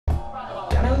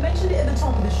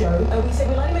on the show. We said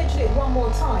we'll only mention it one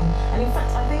more time, and in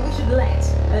fact I think we should let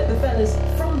the fellas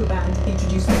from the band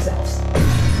introduce themselves.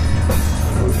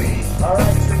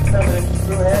 Alright, go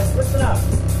ahead. Listen up.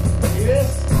 See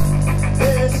this?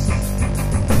 This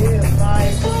is my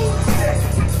stick.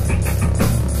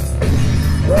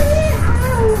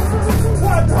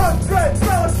 100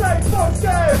 Philistine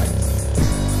Foreskins!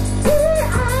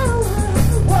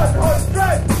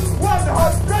 100!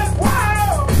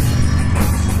 Wow!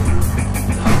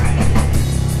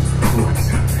 What's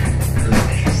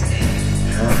amazing?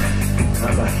 How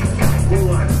about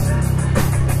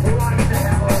what the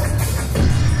hell?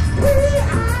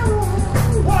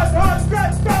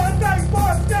 100 Philistine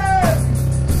Foreskins!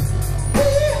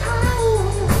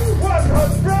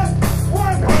 100!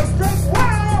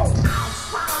 Wow! I'll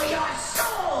swallow your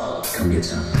soul! Come get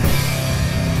some.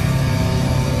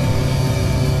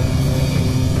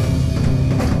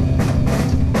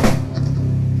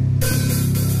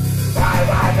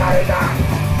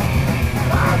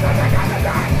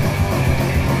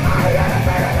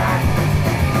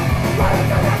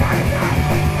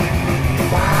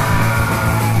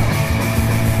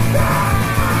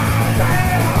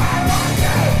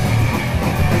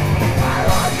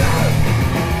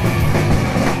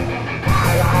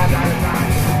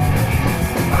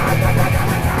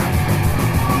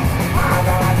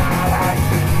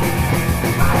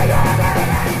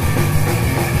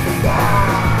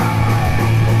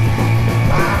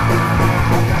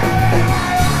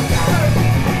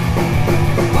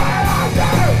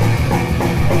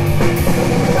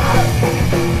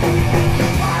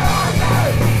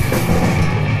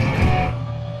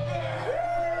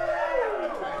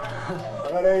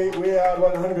 Alright, we are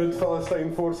 100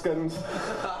 Philistine Foreskins,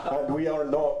 and we are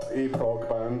not a prog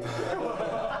band.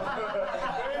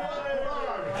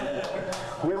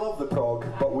 We love the prog,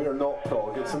 but we are not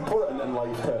prog. It's important in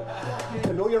life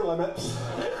to know your limits,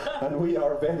 and we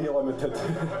are very limited.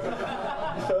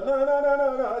 So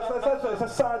no, it's a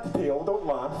sad tale, don't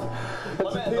laugh.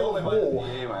 It's a tale of woe.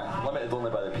 Limited only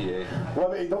by the PA.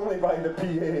 Limited only by the PA.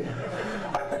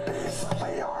 And the bass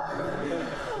player.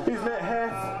 He's met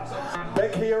Hef,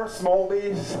 big hair, small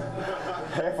bass,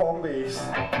 Hef on bass.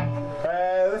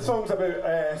 This song's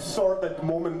about sordid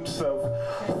moments of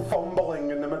fumbling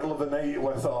in the middle of the night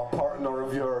with a partner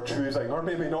of your choosing, or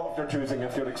maybe not of your choosing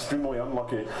if you're extremely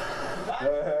unlucky.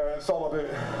 It's all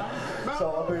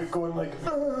about going like,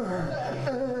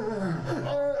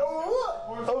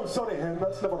 oh sorry,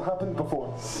 that's never happened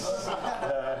before.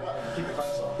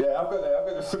 Yeah, I've got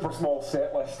the super small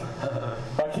set list.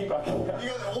 I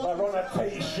run a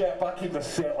tight ship. I keep the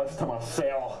set list to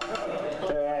myself.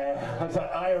 It's an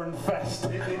iron fist.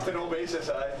 You need to know basis,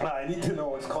 I need to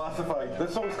know. It's classified.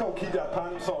 This song's called Keep Your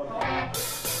Pants On.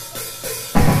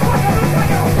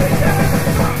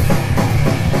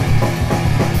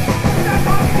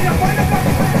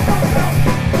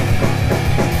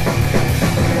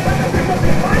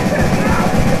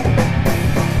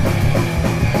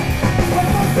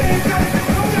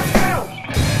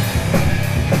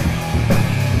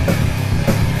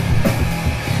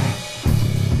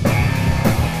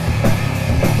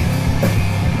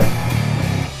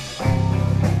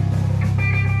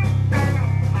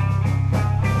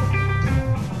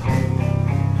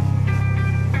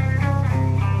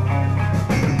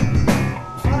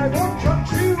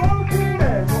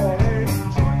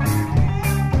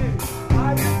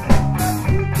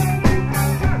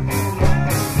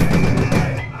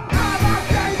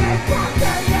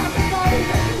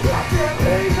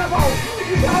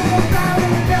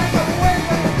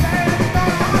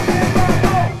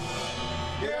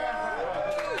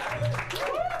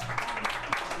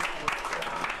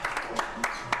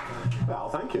 Well,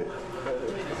 thank you.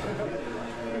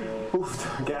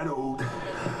 Oof, I'm getting old.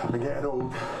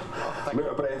 I'm out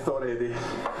of breath already.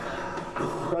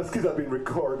 That's because I've been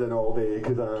recording all day,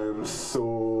 because I'm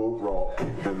so rock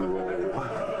and roll.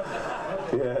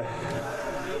 Yeah.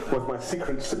 With my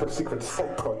super secret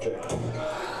side project.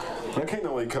 I kind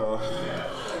of like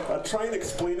I'd try and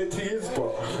explain it to you,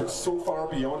 but it's so far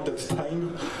beyond its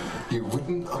time, you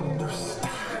wouldn't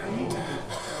understand.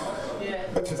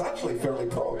 Which is actually fairly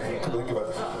prog, to think of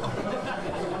it.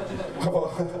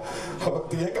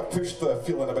 Do you think I pushed the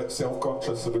feeling a bit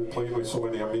self-conscious about playing with so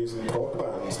many amazing prog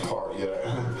bands part yet?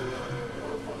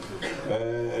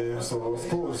 So I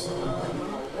suppose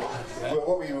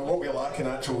what we lack in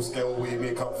actual skill we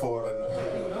make up for in...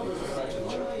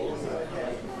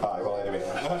 Aye, well anyway.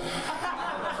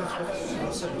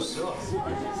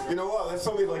 You know what? That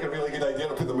sounded like a really good idea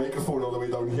to put the microphone all the way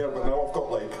down here, but now I've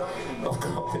got like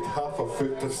half a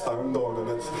foot to stand on,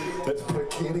 and it's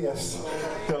precarious.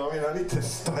 You know what I mean? I need to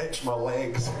stretch my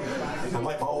legs and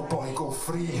let my old boy go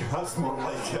free. That's more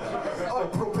like an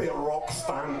appropriate rock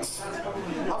stance.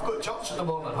 I've got church in the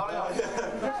morning, hurry up.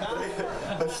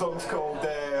 This song's called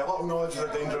Little Knowledge is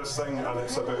a Dangerous Thing, and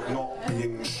it's about not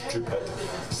being stupid.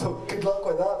 So good luck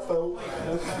with that, Phil.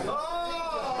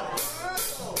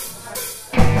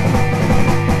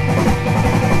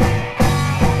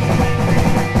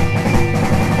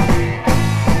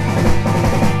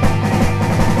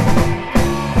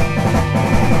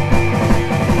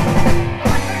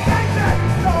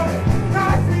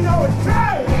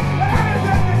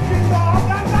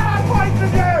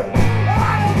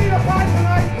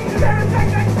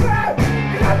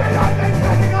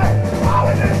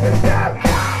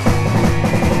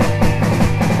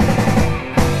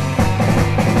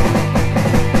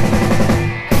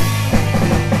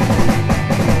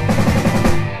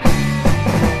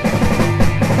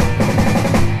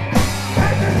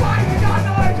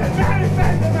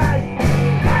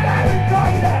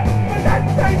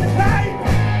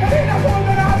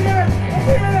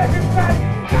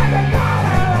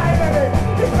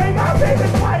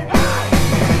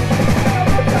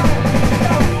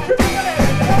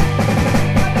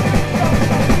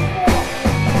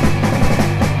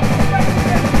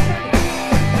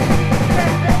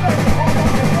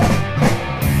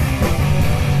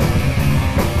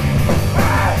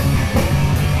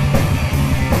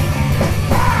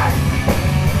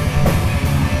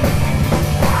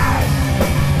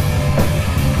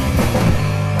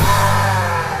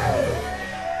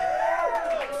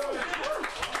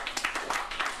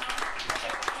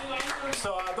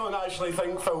 I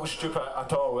think Phil's stupid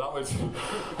at all. That was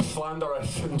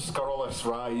slanderous and scurrilous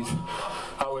rise.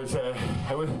 It was a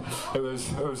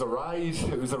rise.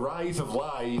 It was a rise of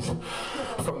lies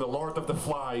from the Lord of the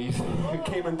Flies, who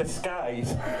came in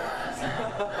disguise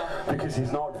because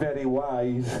he's not very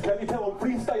wise. Can you tell I'm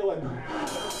freestyling?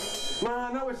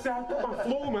 Man, that was sad. Took my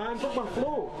flow, man. Took my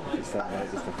flow. Just a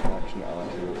fraction of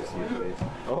that. See your face.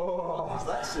 Oh,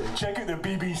 check out the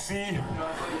BBC.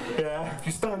 Yeah, if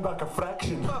you stand back a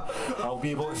fraction, I'll be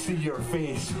able to see your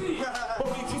face. What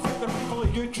makes you think the people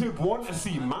at YouTube want to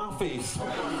see my face?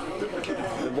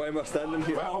 Then why am I standing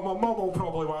here? Well, my mum will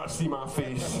probably want to see my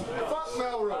face. Fuck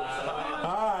Melrose.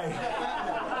 Aye.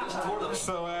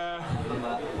 So,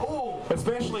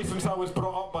 especially since I was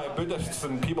brought up by Buddhists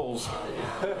and Peebles.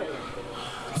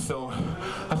 So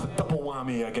that's a double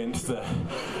whammy against the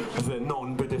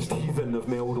non-Buddhist heathen of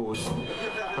Melrose.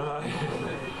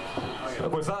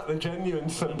 Was that the genuine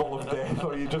symbol of death,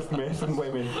 or are you just messing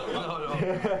with me? No.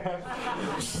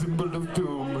 Symbol of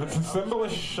doom. It's a symbol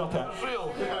of shut it.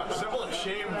 Real. Symbol of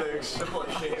shame, dude. Symbol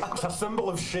of shame. It's a symbol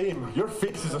of shame. Your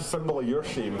face is a symbol of your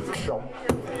shame, chum.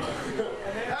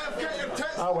 Get your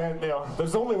tits. I went there.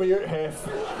 There's only way out, Hef.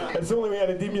 It's the only way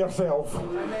to redeem yourself.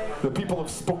 The people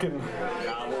have spoken. I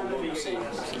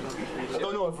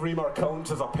don't know if Reamer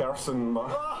counts as a person, but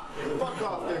Fuck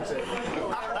off, Dixie.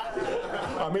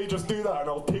 I may just do that and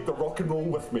I'll take the rock and roll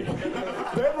with me.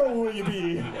 Never will you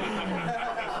be.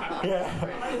 Yeah,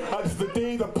 that's the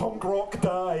day the punk rock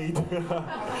died.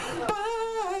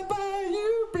 Bye bye,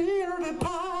 you bearded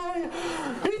pie.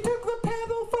 He took the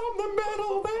pedal from the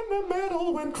metal, then the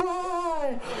metal went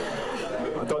dry.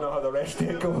 I don't know how the rest of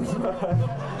it goes.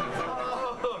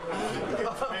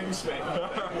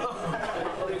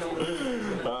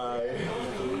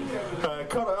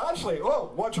 Actually,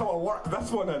 watch how I work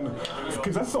this one in,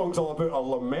 because this song's all about a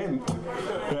lament.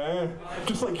 Yeah,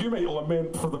 just like you might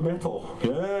lament for the metal.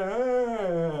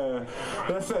 Yeah,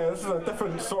 this is a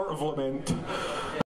different sort of lament.